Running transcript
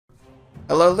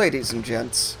Hello ladies and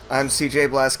gents, I'm CJ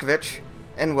Blaskovich,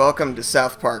 and welcome to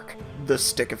South Park, The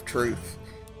Stick of Truth.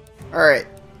 Alright,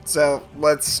 so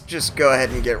let's just go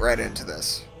ahead and get right into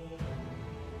this.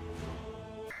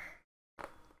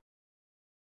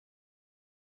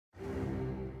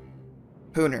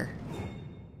 Pooner.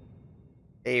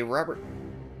 A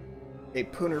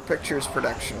Pooner Pictures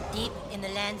production. Deep in the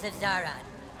lands of Zaron,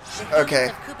 the Okay.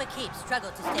 humans of Koopa Keep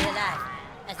struggle to stay alive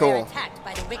as Cool. they are attacked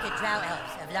by the wicked drow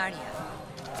elves of Larnia.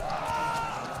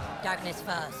 Darkness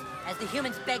falls as the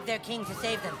humans beg their king to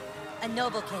save them, a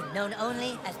noble king known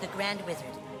only as the Grand Wizard.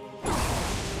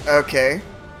 Okay.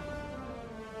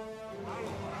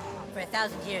 For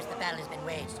 1,000 years, the battle has been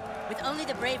waged, with only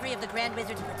the bravery of the Grand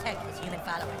Wizard to protect his human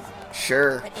followers.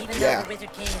 Sure. But even Yeah. though the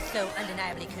Wizard King is so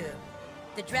undeniably cool,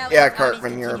 the drow Yeah, elf armies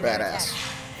Cartman, you're a continue their badass.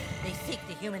 attack. They seek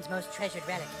the humans' most treasured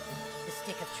relic, the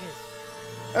Stick of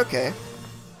Truth. Okay.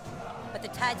 But the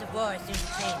tides of war soon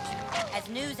change, as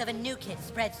news of a new kid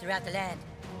spreads throughout the land.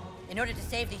 In order to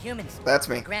save the humans, That's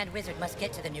me. the Grand Wizard must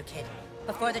get to the new kid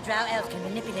before the drow elves can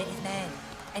manipulate his mind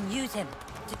and use him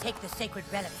to take the sacred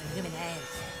relic from human hands.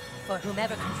 For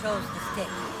whomever controls the stick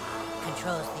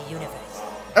controls the universe.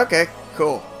 Okay,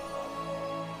 cool.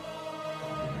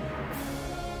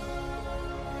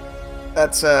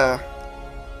 That's,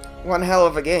 one hell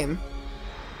of a game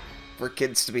for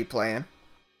kids to be playing.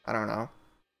 I don't know.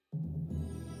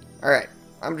 Alright,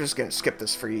 I'm just gonna skip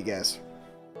this for you guys.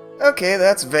 Okay,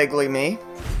 that's vaguely me.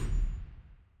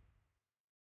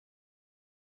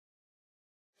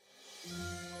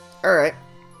 Alright.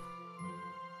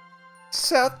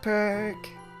 South Park,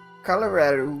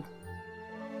 Colorado.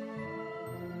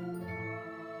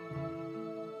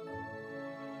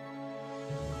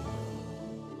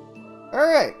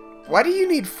 Alright, why do you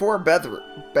need 4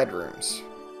 bedrooms?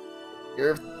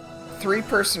 You're a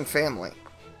 3-person family.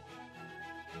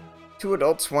 2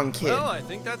 adults, 1 kid. Well, I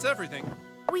think that's everything.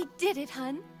 We did it,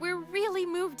 hun. We're really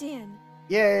moved in.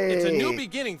 Yay! It's a new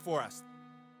beginning for us.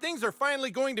 Things are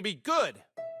finally going to be good.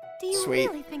 Do you Sweet.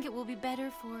 really think it will be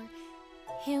better for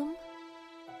him?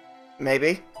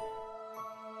 Maybe.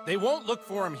 They won't look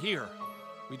for him here.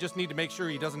 We just need to make sure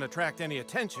he doesn't attract any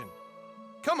attention.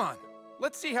 Come on,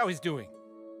 let's see how he's doing.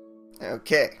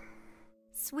 Okay.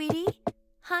 Sweetie?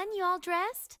 Hun, you all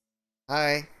dressed?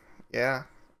 Hi. Yeah,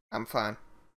 I'm fine.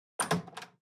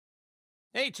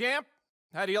 Hey, champ.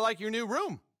 How do you like your new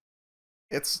room?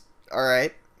 It's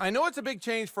alright. I know it's a big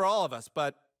change for all of us,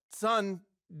 but, son,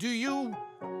 do you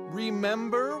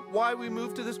remember why we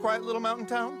moved to this quiet little mountain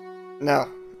town? No,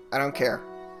 I don't care.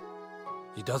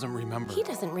 He doesn't remember. He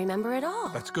doesn't remember at all.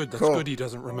 That's good. That's Cool. good he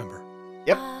doesn't remember.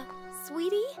 Yep.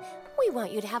 Sweetie, we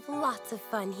want you to have lots of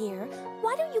fun here.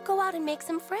 Why don't you go out and make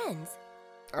some friends?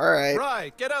 Alright.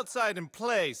 Right, get outside and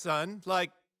play, son.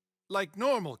 Like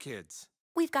normal kids.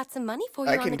 We've got some money for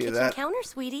you I on can the do kitchen that. counter,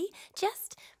 sweetie.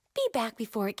 Just be back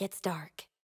before it gets dark.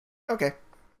 Okay,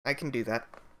 I can do that.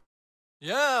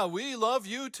 Yeah, we love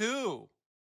you too.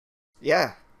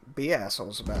 Yeah, be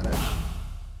assholes about it.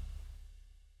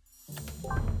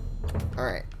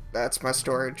 Alright, that's my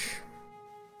storage.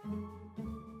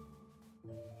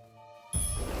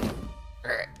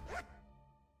 Alright.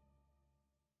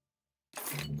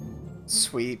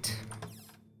 Sweet.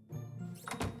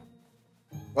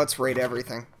 Let's rate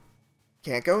everything.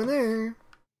 Can't go in there.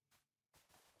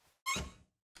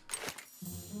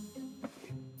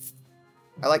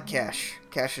 I like cash.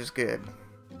 Cash is good.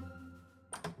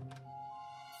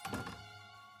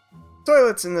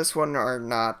 Toilets in this one are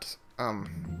not,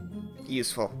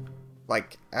 useful.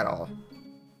 Like, at all.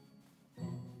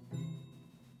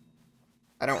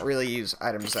 I don't really use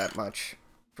items that much,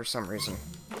 for some reason.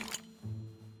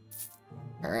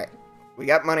 Alright. We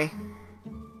got money.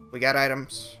 We got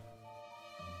items.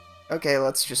 Okay,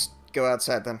 let's just go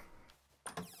outside then.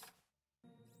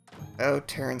 Oh,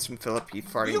 Terrence and Philip, you Will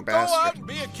farting you go out bastard. and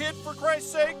be a kid, for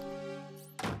Christ's sake?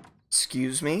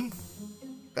 Excuse me?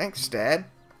 Thanks, Dad.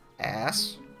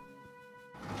 Ass.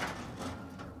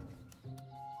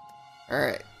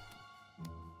 Alright.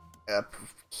 Up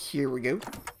here we go.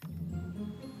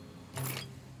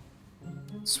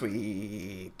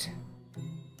 Sweet.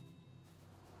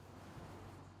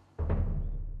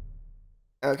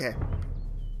 Okay.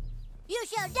 You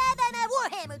shall die by my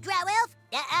warhammer, drow elf!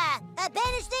 I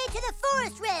banish thee to the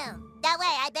forest realm! That way,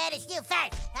 I banish you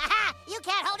first! Haha! You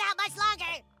can't hold out much longer!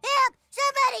 Help!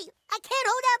 Somebody! I can't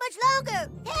hold out much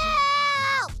longer!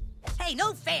 Help! Hey,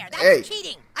 no fair! That's Hey.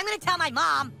 cheating! I'm gonna tell my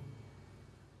mom!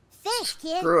 Thanks,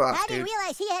 kid. Screw off, I didn't dude.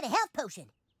 realize he had a health potion.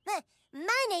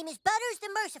 My name is Butters the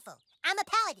Merciful. I'm a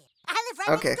paladin. I live right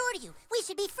Okay. next door to you. We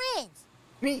should be friends.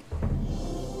 Me.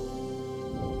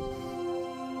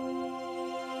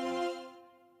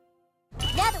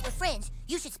 friends,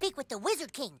 you should speak with the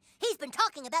Wizard King. He's been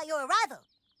talking about your arrival.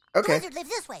 Okay. The wizard lives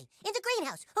this way, in the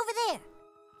greenhouse, over there.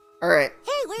 Alright.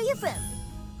 Hey, where are you from?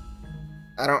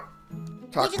 I don't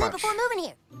talk Where'd you live much. before moving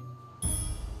here?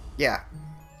 Yeah.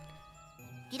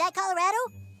 You like Colorado?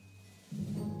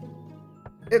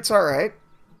 It's alright.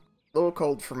 A little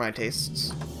cold for my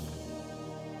tastes.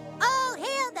 Oh,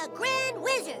 hail the Grand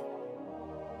Wizard!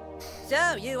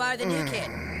 So, you are the new kid.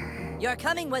 Your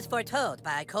coming was foretold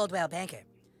by Coldwell Banker.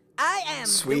 I am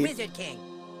Sweet. the Wizard King.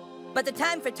 But the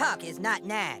time for talk is not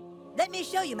now. Let me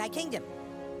show you my kingdom.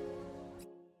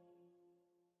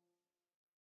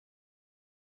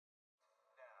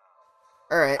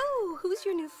 Alright. Oh, who's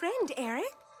your new friend, Eric?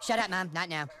 Shut up, Mom. Not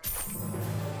now.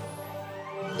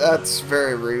 That's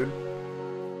very rude.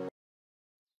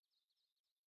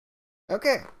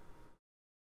 Okay.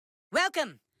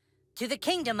 Welcome to the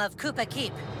kingdom of Koopa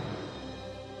Keep.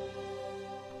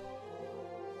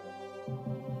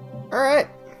 Alright.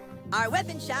 Our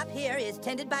weapon shop here is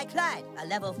tended by Clyde, a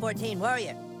level 14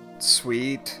 warrior.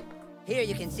 Sweet. Here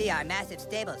you can see our massive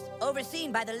stables,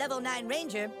 overseen by the level 9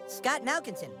 ranger, Scott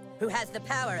Malkinson, who has the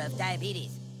power of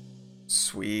diabetes.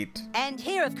 Sweet. And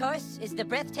here, of course, is the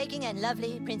breathtaking and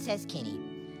lovely Princess Kenny,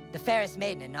 the fairest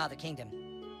maiden in all the kingdom.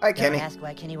 Hi, Don't Kenny. ask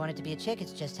why Kenny wanted to be a chick,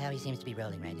 it's just how he seems to be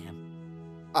rolling right now.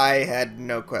 I had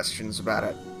no questions about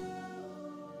it.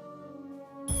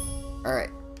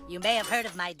 Alright. You may have heard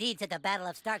of my deeds at the Battle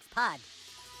of Stark's Pod.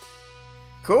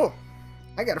 Cool.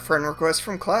 I got a friend request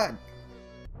from Clyde.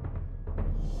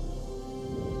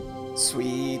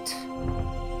 Sweet.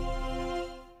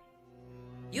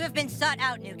 You have been sought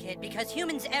out, new kid, because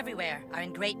humans everywhere are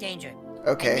in great danger.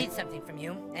 Okay. I need something from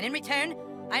you, and in return,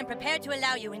 I am prepared to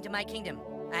allow you into my kingdom.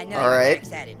 I know All you're very right.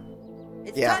 excited.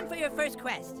 It's Yeah. time for your first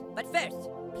quest, but first,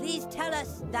 please tell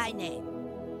us thy name.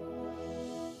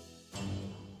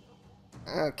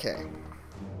 Okay.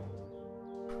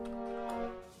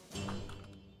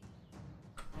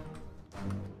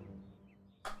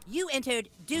 You entered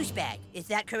douchebag, is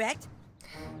that correct?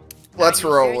 Let's Are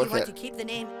you roll sure with you want it. to keep the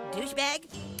name douchebag?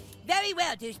 Very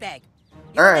well, douchebag.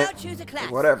 You All will right. now choose a class.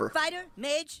 Whatever. Fighter,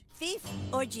 mage, thief,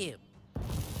 or Jew.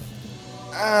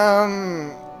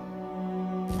 Um.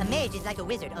 A mage is like a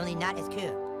wizard, only not as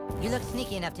cool. You look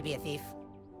sneaky enough to be a thief.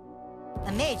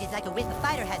 A mage is like a wizard. A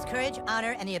fighter has courage,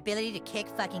 honor, and the ability to kick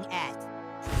fucking ass.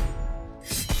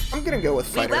 I'm gonna go with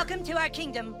We fighter. welcome to our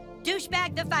kingdom,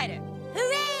 Douchebag the Fighter.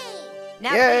 Hooray! Now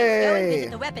please go and Yay!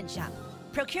 visit the weapon shop.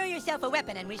 Procure yourself a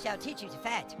weapon and we shall teach you to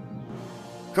fight.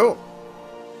 Cool.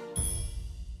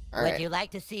 Would Alright. you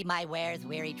like to see my wares,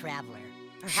 weary traveler?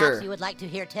 Perhaps Sure. you would like to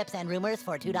hear tips and rumors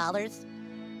for $2?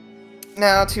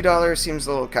 Now, $2 seems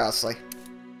a little costly.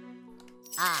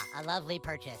 Ah, a lovely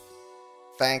purchase.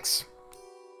 Thanks.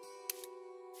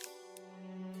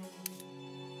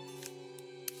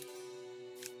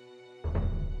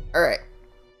 Alright.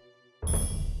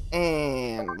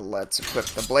 And let's equip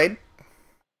the blade.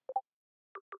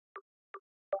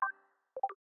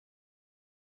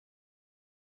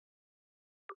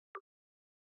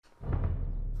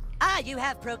 Ah, you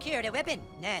have procured a weapon.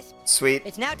 Yes. Sweet.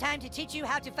 It's now time to teach you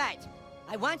how to fight.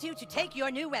 I want you to take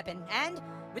your new weapon and,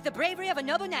 with the bravery of a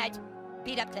noble knight,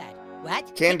 beat up Clyde. What?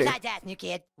 Can Kick do. Clyde's ass, new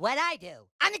kid. What I do?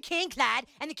 I'm the king, Clyde,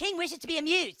 and the king wishes to be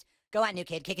amused. Go on, new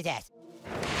kid, kick his ass.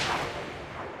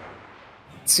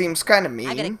 Seems kind of I'm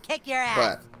gonna mean, kick your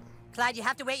ass. but Clyde, you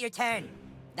have to wait your turn.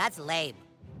 That's lame.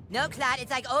 No, Clyde,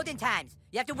 it's like olden times.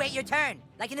 You have to wait your turn.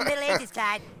 Like in the Middle Ages,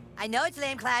 Clyde. I know it's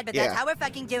lame, Clyde, but Yeah. that's how we're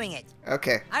fucking doing it.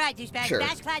 okay. All right, douchebag, Sure.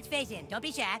 smash Clyde's face in. Don't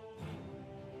be shy.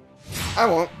 I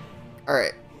won't.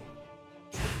 Alright.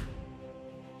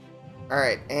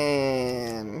 Alright,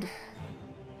 and...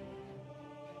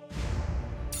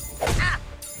 Ah!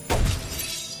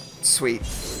 Sweet.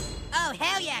 Oh,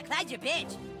 hell yeah, Clyde's your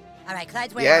bitch. All right,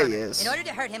 Clyde's wearing Yeah, armor. he is. In order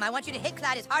to hurt him, I want you to hit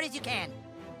Clyde as hard as you can.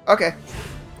 Okay.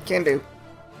 Can do.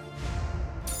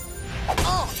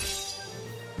 Oh!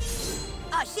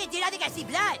 Oh, shit, dude, I think I see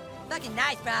blood. Fucking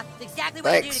nice, bro. It's exactly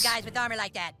what I do Thanks. to guys with armor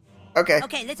like that. Okay.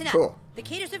 Okay, listen up. Cool. The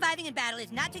key to surviving in battle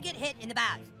is not to get hit in the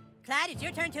bows. Clyde, it's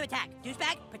your turn to attack.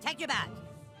 Douchebag, protect your bows.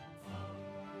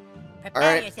 Prepare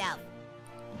Alright. yourself.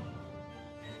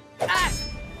 Ah!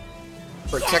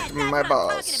 Protect Yes, that's my what I'm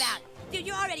balls. talking about. Dude,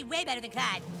 you're already way better than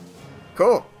Clyde.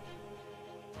 Cool.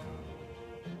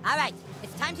 All right,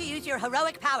 it's time to use your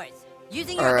heroic powers.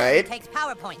 Using your All ability right. takes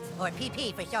power points, or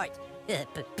PP for short.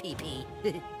 PP.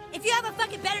 If you have a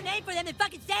fucking better name for them, then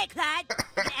fucking say it, Clyde.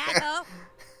 You asshole.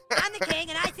 I'm the king,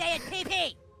 and I say it's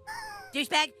PP.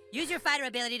 Douchebag, use your fighter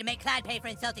ability to make Clyde pay for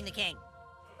insulting the king.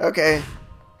 Okay.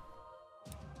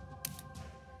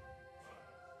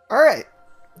 Alright.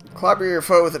 Clobber your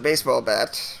foe with a baseball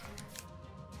bat.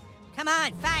 Come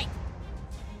on, fight!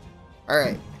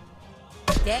 Alright.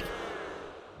 Dick.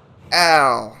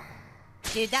 Ow.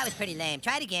 Dude, that was pretty lame.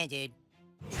 Try it again, dude.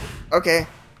 Okay.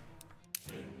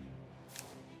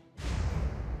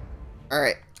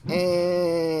 Alright.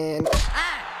 And...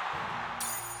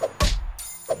 Ah!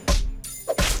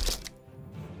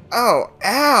 Oh,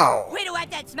 ow! Way to wipe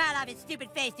that smile off his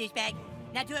stupid face, douchebag.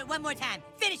 Now do it one more time.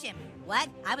 Finish him. What?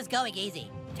 I was going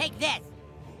easy. Take this.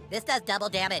 This does double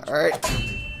damage. Alright.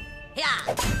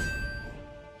 Yeah.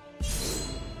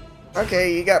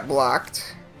 Okay, you got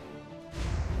blocked.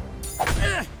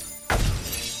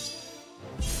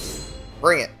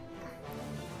 Bring it.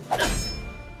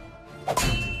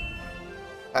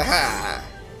 Aha!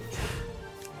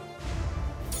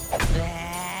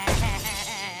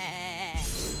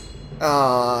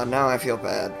 Oh, now I feel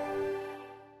bad.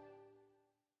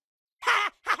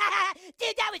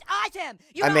 Dude, that was awesome!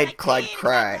 You I were made like, Clyde "Yeah,"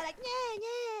 cry. and I was like, "Yeah,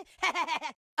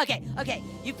 yeah." Okay,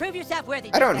 you prove yourself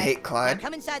worthy. I don't douchebag. hate Clyde. Now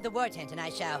come inside the war tent and I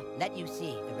shall let you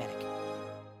see the relic.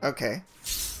 Okay.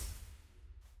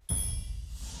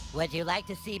 Would you like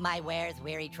to see my wares,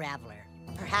 weary traveler?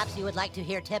 Perhaps you would like to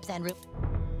hear tips and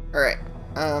Alright.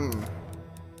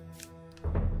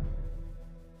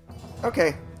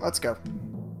 Okay, let's go.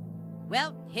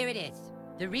 Well, here it is.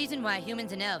 The reason why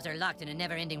humans and elves are locked in a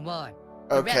never-ending war.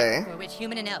 The Okay. relic for which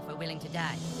human and elf are willing to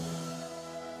die.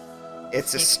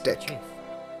 It's a of stick. truth.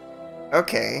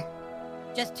 Okay.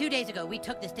 Just 2 days ago, we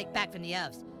took the stick back from the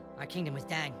elves. Our kingdom was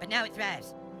dying, but now it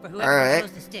thrives. For whoever Alright.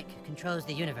 controls the stick controls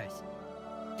the universe.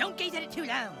 Don't gaze at it too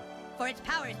long, for its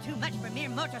power is too much for mere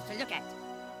mortals to look at.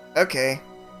 Okay.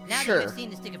 Now that Sure. you've seen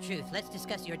the stick of truth, let's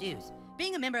discuss your dues.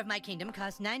 Being a member of my kingdom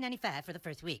costs $9.95 for the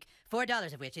first week,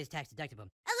 $4 of which is tax deductible.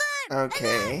 Alarm!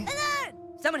 Okay. Alarm!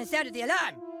 Someone has sounded the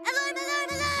alarm! Alarm! Alarm!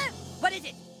 Alarm! What is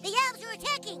it? The elves are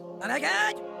attacking! Oh my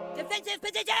god! Defensive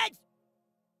positions!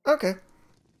 Okay.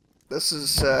 This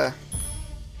is, I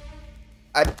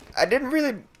didn't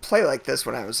really play like this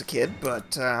when I was a kid,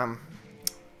 but,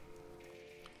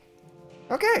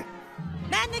 okay.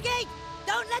 Man the gate!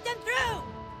 Don't let them through!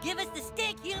 Give us the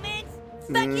stick, humans!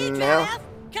 Fuck you, No. Trav!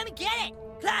 Come and get it!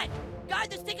 Clyde, guard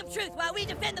the stick of truth while we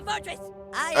defend the fortress!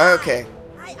 Aye, Okay.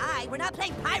 Aye, we're not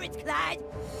playing pirates, Clyde!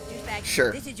 Douchebag,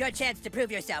 Sure. this is your chance to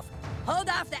prove yourself. Hold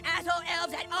off the asshole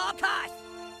elves at all costs!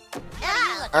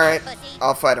 Ah, Alright, pussy.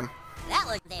 I'll fight him. That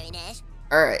was very nice.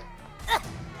 Alright.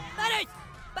 Butters!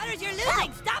 Butters, you're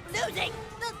losing! Stop losing!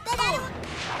 But I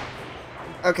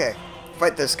don't... Okay.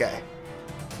 Fight this guy.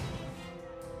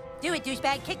 Do it,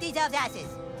 douchebag! Kick these elves' asses!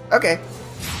 Okay.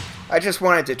 I just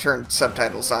wanted to turn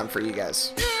subtitles on for you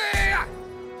guys.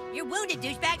 You're wounded,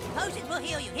 douchebag! Potions will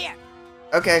heal you. Here!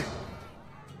 Okay.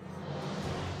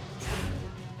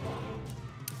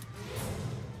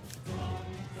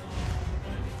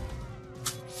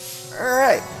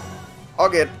 Alright. All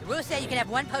good. The rules say you can have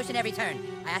one potion every turn.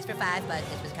 I asked for 5, but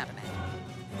this was compromised.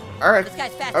 Alright. This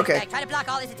guy's fast, Okay. douchebag. Try to block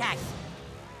all his attacks.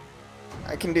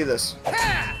 I can do this.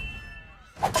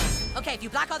 Okay, if you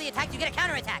block all the attacks, you get a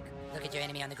counterattack. Look at your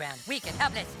enemy on the ground. Weak and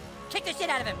helpless. Kick the shit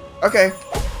out of him. Okay.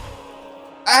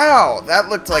 Ow! That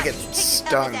looked like it Kick this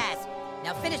stung. helpless ass.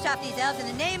 Now finish off these elves in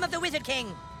the name of the Wizard King.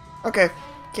 Okay.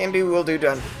 Can do, will do,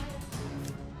 done.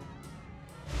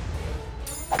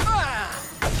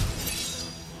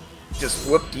 Just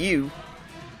whooped you.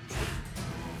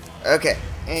 Okay.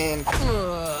 And...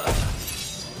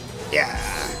 Yeah.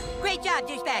 Great job,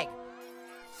 douchebag.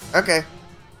 Okay.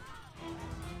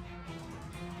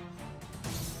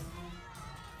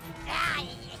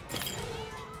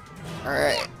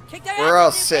 Alright. Kick their We're all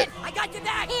asses, set. douchebag. I got your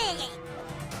back.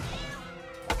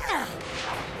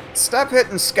 Stop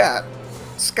hitting Scott.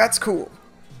 Scott's cool.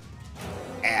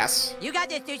 Ass. You got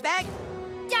this, douchebag.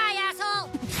 Die, asshole!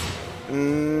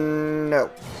 No.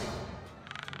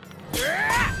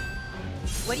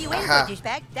 What are you waiting Aha. for,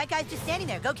 douchebag? That guy's just standing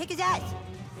there. Go kick his ass.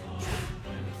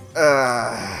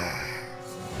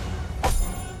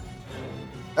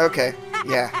 Okay.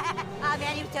 Yeah. Oh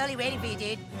man, he was totally waiting for you,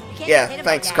 dude. You can't Yeah, just hit him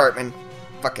thanks, like that. Cartman.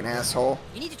 Fucking asshole.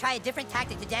 You need to try a different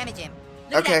tactic to damage him.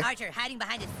 Look Okay. at that archer hiding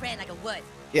behind his friend like a wood.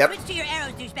 Yep. Switch to your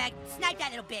arrows, douchebag. Snipe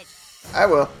that little bitch. I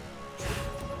will.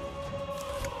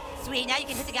 Sweet, now you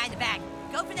can hit the guy in the back.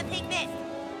 Go for the pink mist.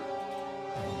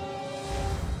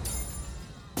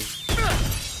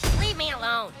 Leave me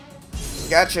alone.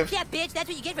 Gotcha. Yeah, bitch, that's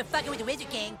what you get for fucking with the Wizard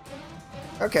King.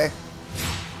 Okay.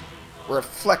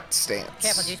 Reflect stance.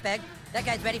 Careful, douchebag. That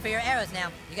guy's ready for your arrows now.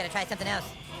 You gotta try something else.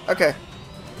 Okay.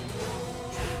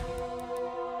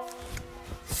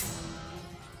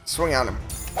 Swing on him.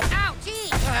 Ow,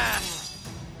 jeez!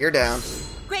 You're down.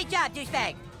 Great job,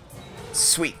 douchebag.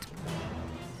 Sweet.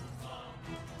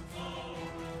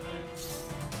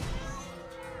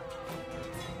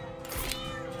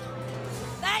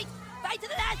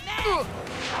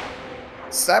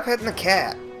 Stop hitting the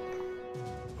cat.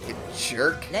 You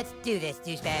jerk. Let's do this,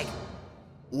 douchebag.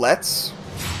 Let's?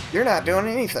 You're not doing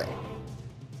anything.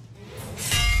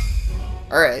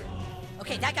 Alright.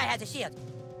 Okay, that guy has a shield.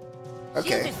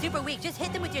 Okay. Shields are super weak. Just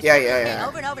hit them with your Yeah, super yeah, spin yeah.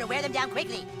 over and over to wear them down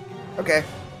quickly. Okay.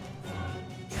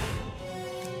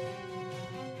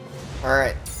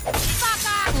 Alright.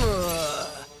 Fuck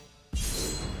off!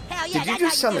 Hell yeah, Did you that's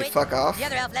just how tell do me it. fuck off? The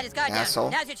other elf let his guard Asshole.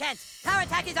 down. Now's your chance. Power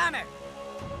attack his armor.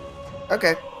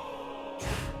 Okay.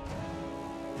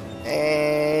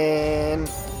 And...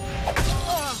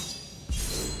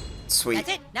 Sweet. That's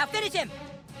it. Now finish him.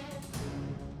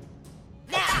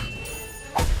 Now.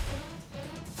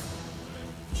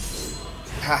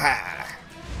 Haha.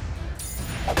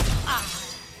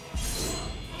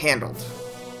 Handled.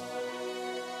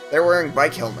 They're wearing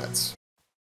bike helmets.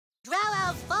 Drow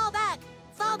elves, fall back!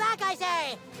 Fall back, I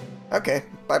say! Okay,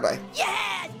 bye-bye.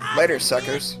 Yes! Later, Awesome,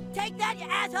 suckers. dude. Take that, you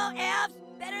asshole elves!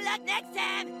 Better luck next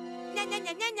time! Na na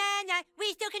na na na na!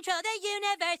 We still control the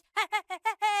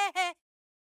universe!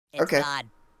 It's Okay. God.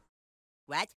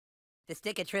 What? The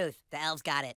stick of truth. The elves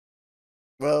got it.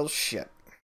 Well, shit.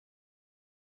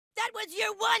 That was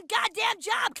your one goddamn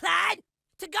job, Clyde!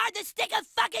 To guard the stick of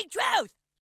fucking truth!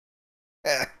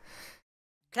 Eh,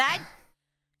 Clyde,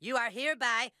 you are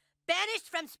hereby banished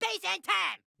from space and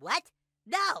time! What?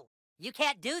 No! You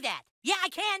can't do that! Yeah, I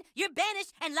can! You're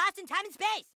banished and lost in time and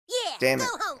space! Yeah, Damn go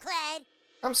it. home, Clyde!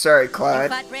 I'm sorry, You Clyde.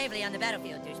 fought bravely on the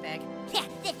battlefield, douchebag. Yeah,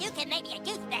 if you can make me a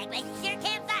douchebag, like you sure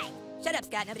can fight! Shut up,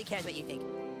 Scott. Nobody cares what you think.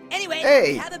 Anyway,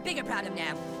 Hey. we have a bigger problem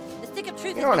now. The stick of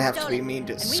truth You has don't been have to stolen, be mean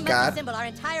to and we must Scott. assemble our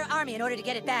entire army in order to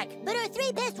get it back. But our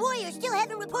three best warriors still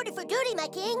haven't reported for duty, my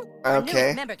king! Our newest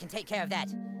Okay. member can take care of that.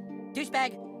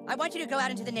 Douchebag, I want you to go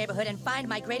out into the neighborhood and find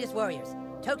my greatest warriors.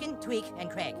 Token, Tweak, and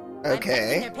Craig. I'm Okay.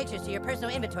 texting their pictures to your personal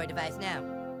inventory device now.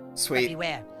 But Sweet.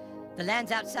 beware. The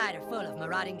lands outside are full of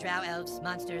marauding drow elves,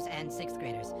 monsters, and sixth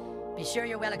graders. Be sure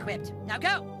you're well equipped. Now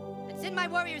go! And send my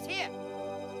warriors here!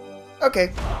 Okay,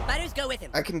 Fighters, go with him.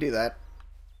 I can do that.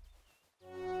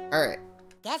 Alright.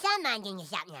 Guess I'm minding the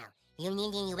shop now. You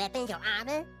need any weapons or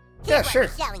armor? Here's Yeah, what sure. we're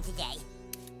selling today.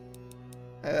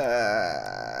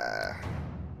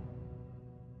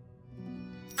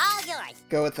 All yours.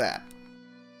 Go with that.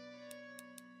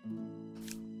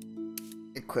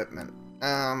 Equipment.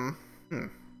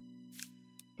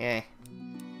 Yeah.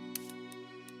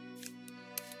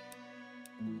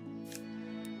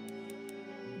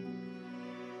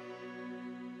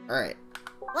 Alright.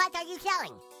 What are you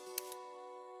selling?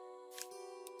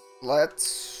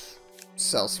 Let's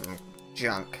sell some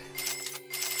junk.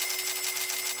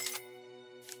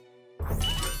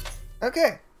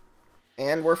 Okay.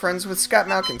 And we're friends with Scott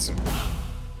Malkinson.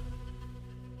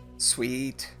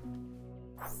 Sweet.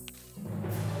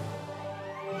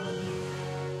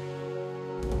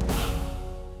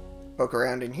 Poke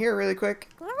around in here really quick.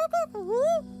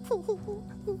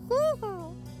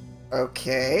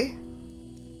 Okay.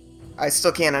 I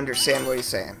still can't understand what he's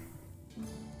saying.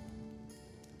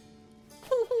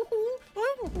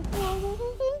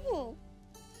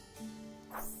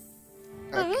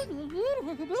 Okay.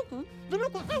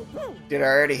 Did I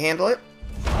already handle it?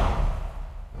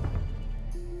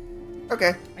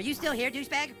 Okay. Are you still here,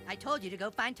 douchebag? I told you to go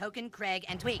find Token, Craig,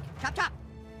 and Tweak. Chop chop!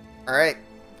 Alright.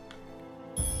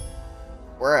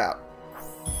 We're out.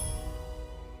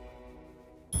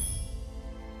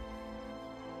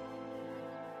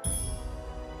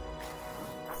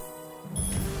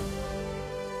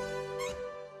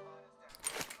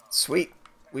 Sweet.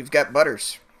 We've got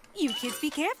Butters. You kids be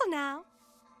careful now.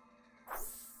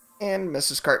 And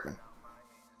Mrs. Cartman.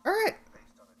 Alright.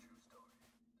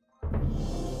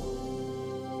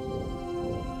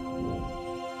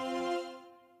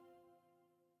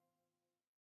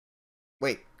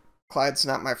 Wait, Clyde's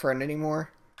not my friend anymore?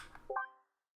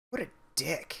 What a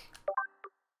dick.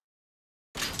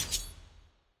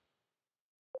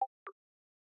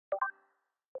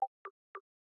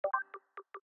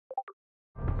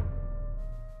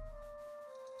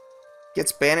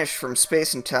 Gets banished from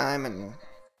space and time, and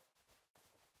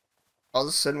all of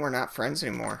a sudden we're not friends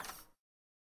anymore.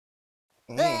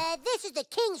 Yeah. This is the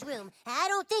king's room. I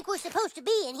don't think we're supposed to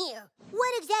be in here.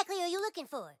 What exactly are you looking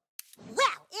for?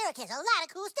 Wow, Eric has a lot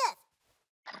of cool stuff.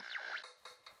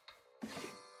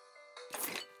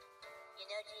 You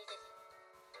know, Jesus,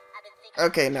 I've been thinking...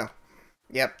 Okay, no.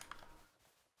 Yep.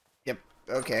 Yep,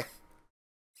 okay.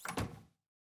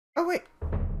 Oh, wait.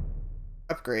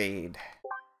 Upgrade.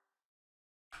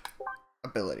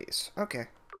 Abilities. Okay.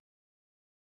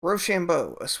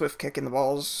 Rochambeau. A swift kick in the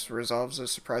balls resolves a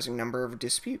surprising number of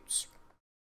disputes.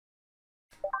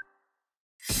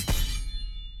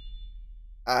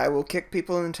 I will kick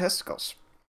people in the testicles.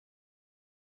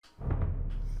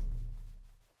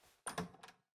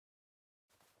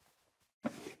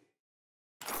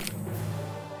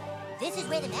 This is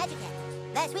where the magic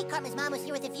happens. Last week, Karma's mom was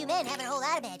here with a few men having a whole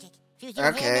lot of magic. She was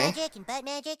doing hand magic and butt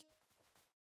magic.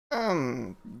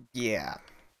 Yeah.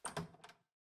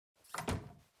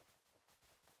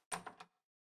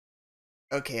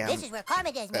 Okay, This is where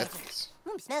Karma does magic.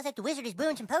 Smells like the wizard is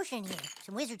brewing some potion in here.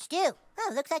 Some wizard stew.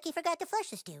 Oh, looks like he forgot to flush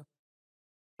the stew.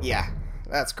 Yeah,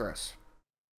 that's gross.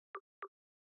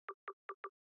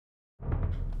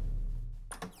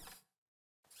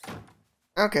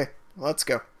 Okay, let's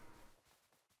go.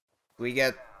 We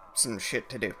got some shit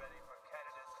to do.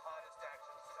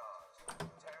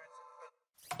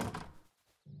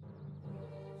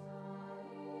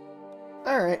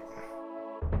 Alright.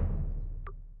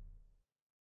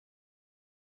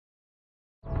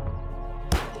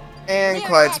 And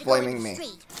Clyde's blaming me.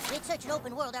 It's such an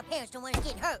open world, our parents don't want us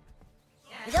getting hurt.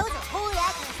 But those are holy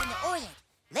actions from the Orient.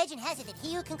 Legend has it that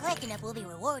he who can collect enough will be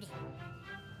rewarded.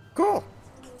 Cool.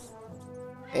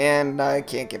 And I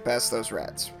can't get past those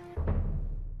rats.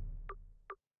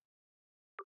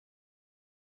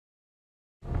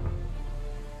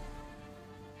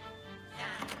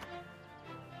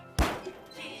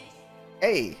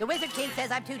 Hey. The Wizard King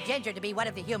says I'm too ginger to be one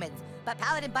of the humans, but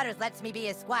Paladin Butters lets me be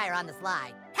his squire on the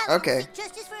slide. Paladins seek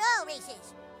justice for all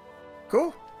races.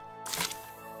 Cool.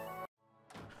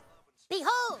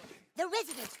 Behold, the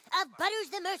residence of Butters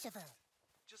the Merciful.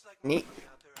 Neat.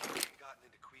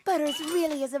 Butters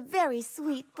really is a very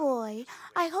sweet boy.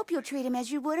 I hope you'll treat him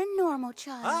as you would a normal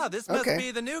child. Ah, this must be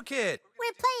the new kid.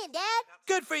 We're playing, Dad.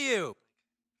 Good for you.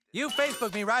 You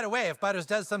Facebook me right away if Butters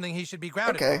does something he should be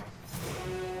grounded for. Okay.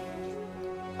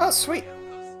 Oh, sweet.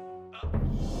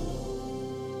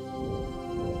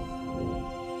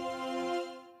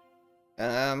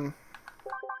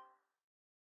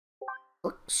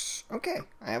 Works. Okay,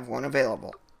 I have one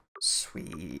available.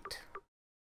 Sweet.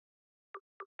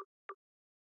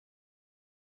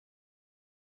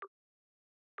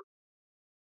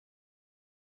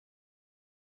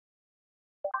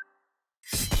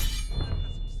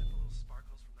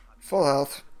 Full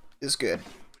health is good.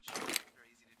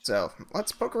 So,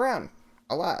 let's poke around.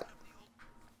 A lot.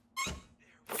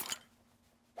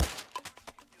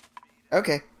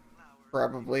 Okay.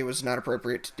 Probably was not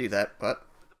appropriate to do that, but...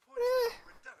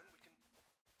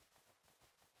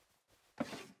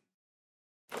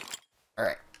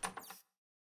 Alright.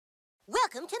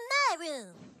 Welcome to my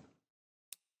room.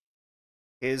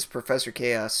 Is Professor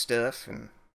Chaos stuff, and...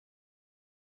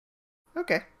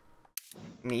 Okay.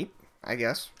 Neat, I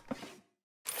guess.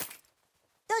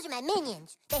 Those are my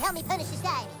minions. They help me punish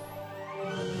society.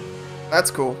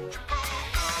 That's cool.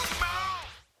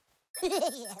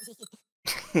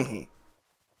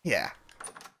 Yeah.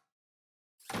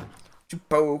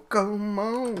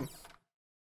 Pokemon.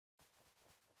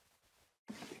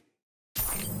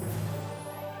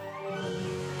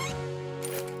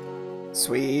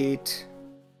 Sweet.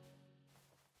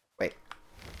 Wait.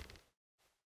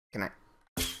 Can I?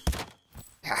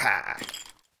 Haha.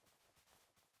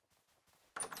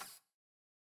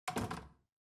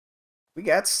 We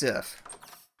got stuff.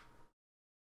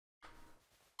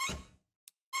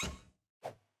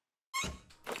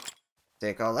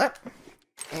 Take all that.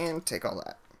 And take all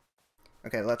that.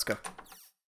 Okay, let's go.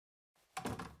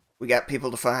 We got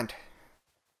people to find.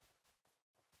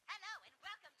 Hello and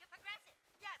welcome to Progressive.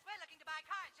 Yes, we're looking to buy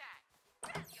car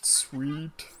insurance.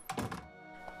 Sweet.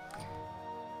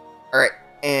 Alright,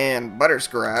 and Butters'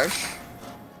 garage.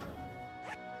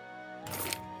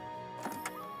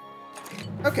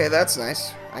 Okay, that's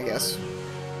nice, I guess.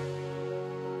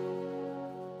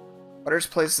 Butters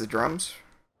plays the drums.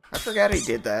 I forgot he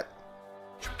did that.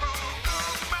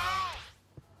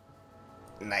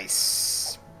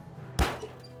 Nice.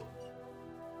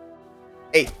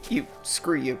 Hey, you.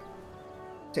 Screw you.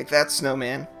 Take that,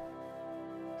 snowman.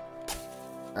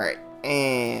 Alright,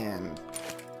 and...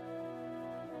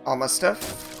 all my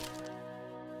stuff.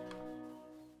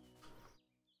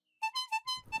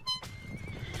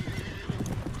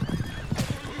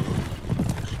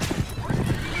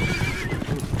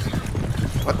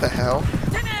 What the hell?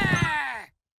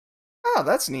 Oh,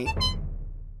 that's neat.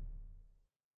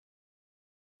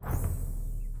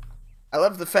 I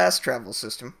love the fast travel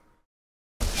system.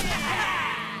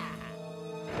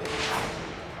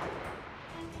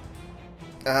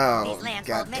 Oh, These lands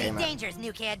God hold many damn it. dangers,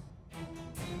 new kid.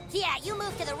 Yeah, you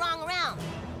moved to the wrong realm.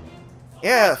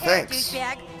 Yeah, Hey, thanks.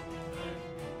 douchebag.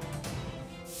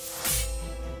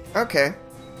 Okay.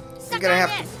 Suck gonna on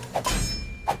have this.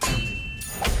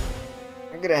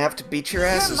 I'm gonna have to beat your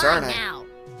You're asses, mine aren't I? now.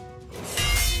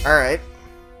 Alright.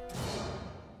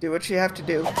 Do what you have to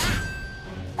do.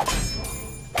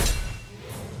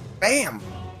 Bam!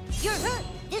 You're hurt.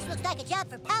 This looks like a job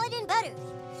for Paladin Butters.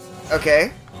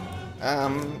 Okay.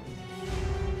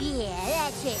 Yeah,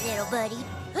 that's it, little buddy.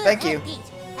 Thank you. Pete,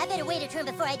 I better wait a turn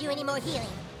before I do any more healing.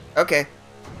 Okay.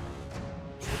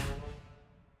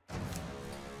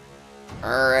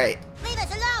 Alright. Leave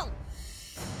us alone!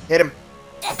 Hit him.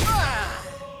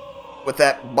 With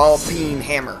that ball peen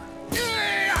hammer.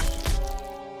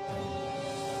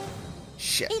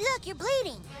 Shit. Hey, look, you're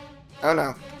bleeding. Oh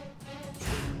no.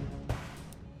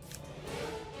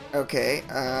 Okay,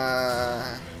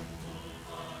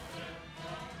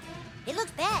 It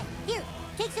looks bad. Here,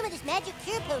 take some of this magic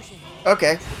cure potion.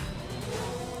 okay.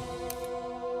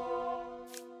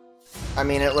 I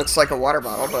mean, it looks like a water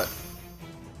bottle, but...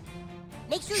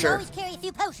 Make sure you Sure. always carry a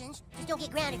few potions. Just don't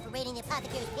get grounded for raiding the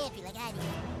apothecary's pantry like I did.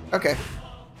 Okay.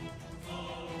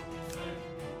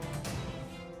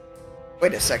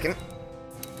 Wait a second.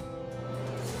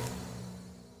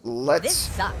 This Let's...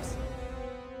 sucks.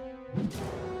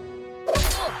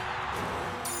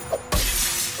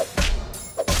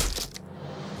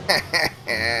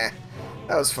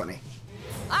 That was funny.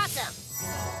 Awesome!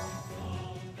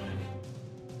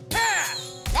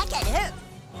 That kinda hurt.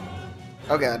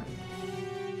 Oh god.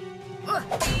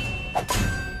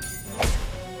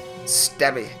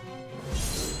 Stabby.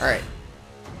 Alright.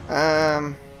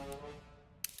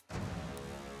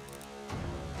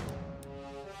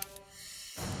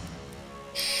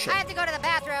 Shit. I have to go to the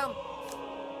bathroom.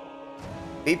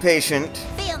 Be patient.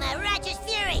 Feel my righteous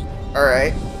fury!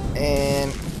 Alright.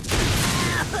 And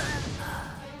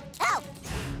Help!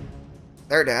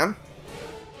 they're down.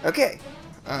 Okay.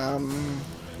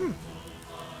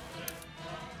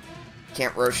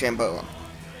 Can't Rochambeau them.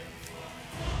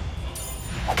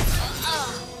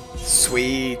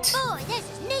 Sweet. Boy, this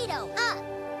is neato, huh?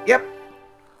 Yep.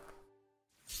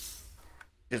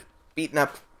 Just beating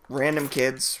up random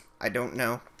kids. I don't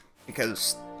know.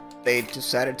 Because they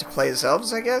decided to play as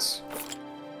elves, I guess?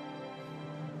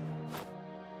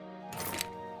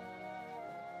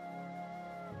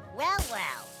 Well,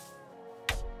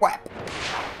 well. Whap.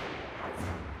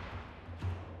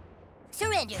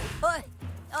 Surrender,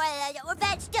 or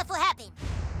bad stuff will happen.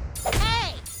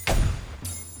 Hey!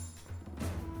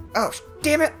 Oh,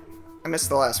 damn it! I missed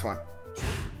the last one.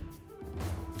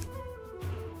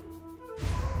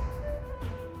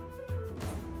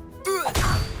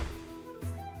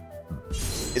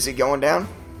 Is he going down?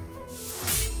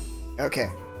 Okay.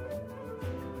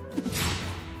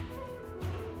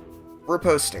 We're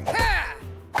posting.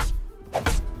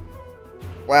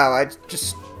 Wow, I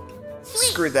just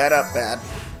screwed that up bad.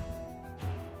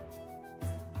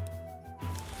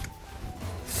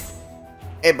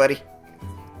 Hey, buddy.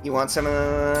 You want some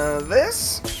of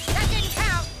this? That didn't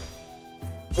count!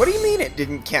 What do you mean it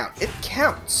didn't count? It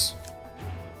counts.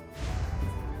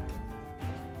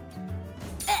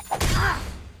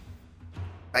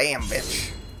 Bam,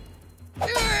 bitch.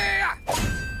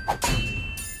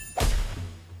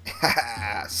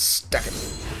 Haha, stuck it.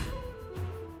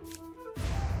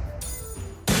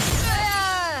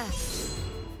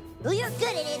 Well, you're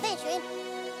good at adventuring.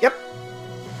 Yep.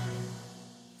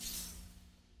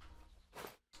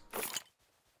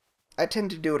 I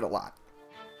tend to do it a lot.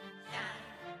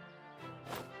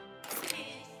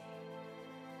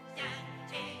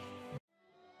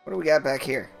 What do we got back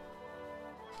here?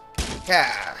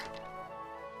 Yeah.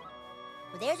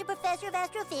 Well, there's a professor of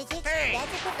astrophysics. Hey! That's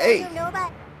a professor Hey! of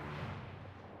nobody.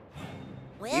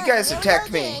 Well, You guys here we go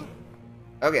attacked me. again.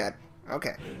 Oh god.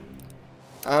 Okay.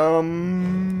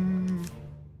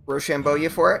 Rochambeau you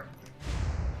for it?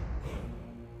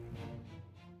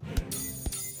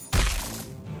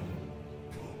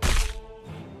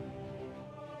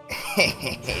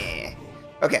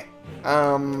 Okay.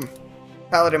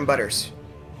 Paladin Butters.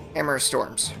 Hammer of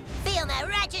Storms. Feel my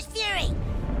righteous fury.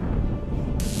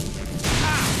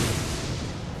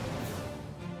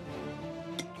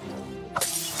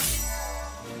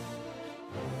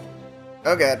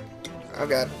 Oh god. Oh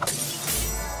god.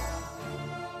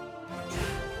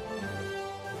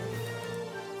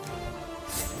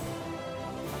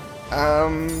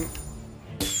 Ow!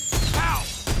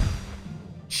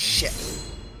 Shit.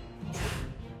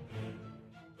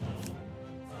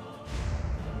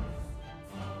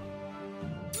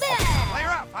 Clear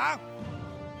up, huh?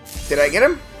 Did I get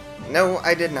him? No,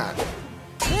 I did not.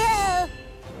 Whoa.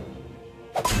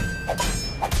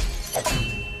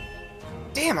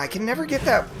 Damn, I can never get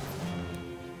that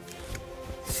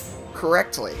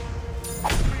correctly.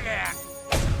 Yeah.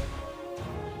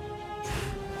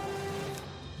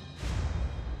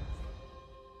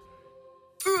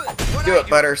 Do it,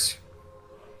 Butters.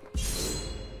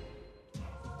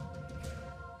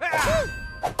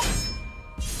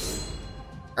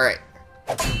 Alright.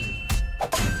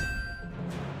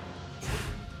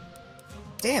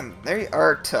 Damn, they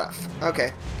are tough.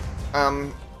 Okay.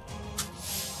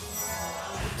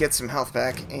 Get some health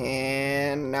back,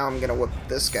 and now I'm gonna whip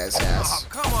this guy's ass. Oh,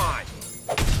 come on!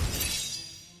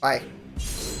 Bye.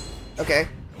 Okay.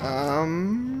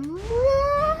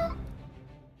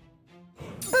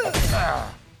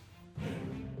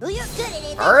 Well, you're good at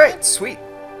it. Alright, sweet.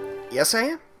 Yes, I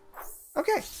am.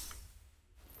 Okay.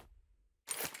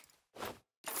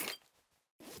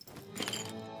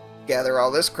 Gather all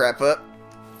this crap up.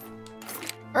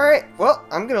 Alright, well,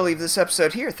 I'm gonna leave this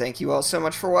episode here. Thank you all so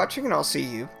much for watching, and I'll see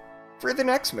you for the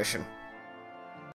next mission.